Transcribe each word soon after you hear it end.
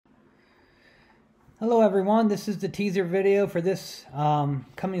Hello everyone, this is the teaser video for this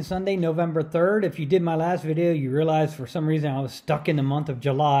coming Sunday, November 3rd. If you did my last video, you realized for some reason I was stuck in the month of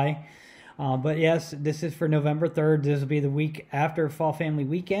July. But yes, this is for November 3rd. This will be the week after Fall Family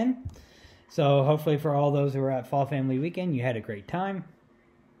Weekend. So hopefully for all those who are at Fall Family Weekend, you had a great time.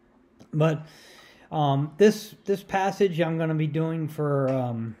 But this passage I'm going to be doing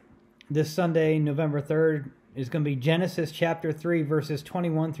for this Sunday, November 3rd, is going to be Genesis chapter 3, verses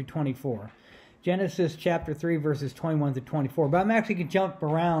 21 through 24. Genesis chapter 3, verses 21 to 24. But I'm actually going to jump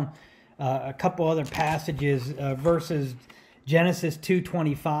around a couple other passages, verses Genesis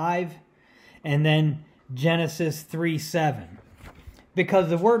 2:25 and then Genesis 3:7.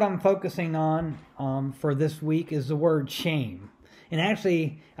 Because the word I'm focusing on for this week is the word shame. And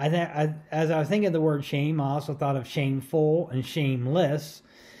actually, as I was thinking of the word shame, I also thought of shameful and shameless.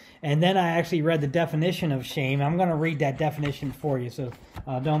 And then I actually read the definition of shame. I'm going to read that definition for you, so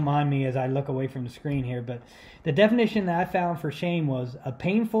don't mind me as I look away from the screen here. But the definition that I found for shame was a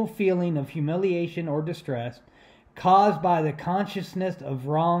painful feeling of humiliation or distress caused by the consciousness of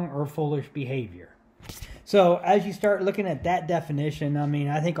wrong or foolish behavior. So as you start looking at that definition, I mean,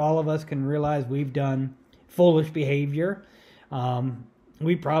 I think all of us can realize we've done foolish behavior.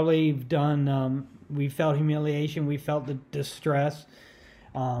 We probably have done, we felt humiliation, we felt the distress.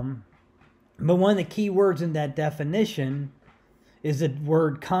 But one of the key words in that definition is the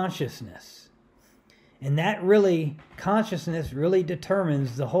word consciousness. And that really, consciousness really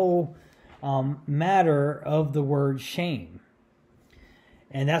determines the whole matter of the word shame.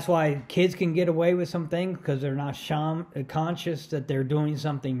 And that's why kids can get away with some things, because they're not conscious that they're doing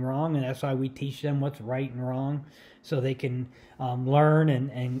something wrong. And that's why we teach them what's right and wrong, so they can learn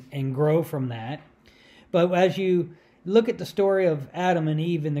and grow from that. But as you look at the story of Adam and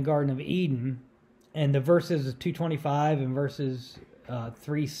Eve in the Garden of Eden, and the verses 2:25 and verses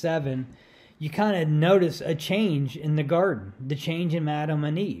 3:7, you kind of notice a change in the garden, the change in Adam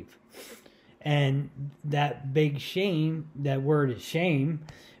and Eve. And that big shame, that word is shame,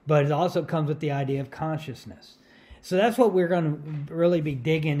 but it also comes with the idea of consciousness. So that's what we're going to really be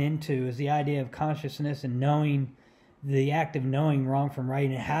digging into, is the idea of consciousness and knowing, the act of knowing wrong from right.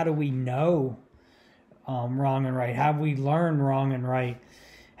 And how do we know wrong and right? How do we learn wrong and right?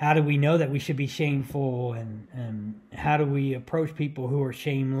 How do we know that we should be shameful? And how do we approach people who are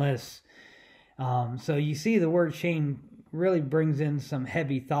shameless? So you see, the word shame really brings in some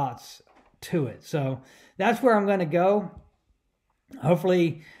heavy thoughts to it. So that's where I'm going to go.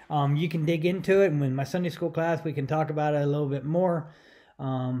 Hopefully you can dig into it, and in my Sunday school class we can talk about it a little bit more.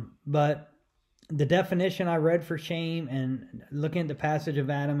 But the definition I read for shame, and looking at the passage of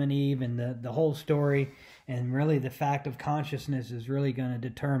Adam and Eve and the whole story, and really the fact of consciousness, is really going to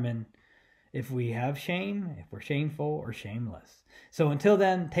determine if we have shame, if we're shameful or shameless. So until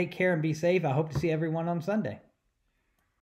then, take care and be safe. I hope to see everyone on Sunday.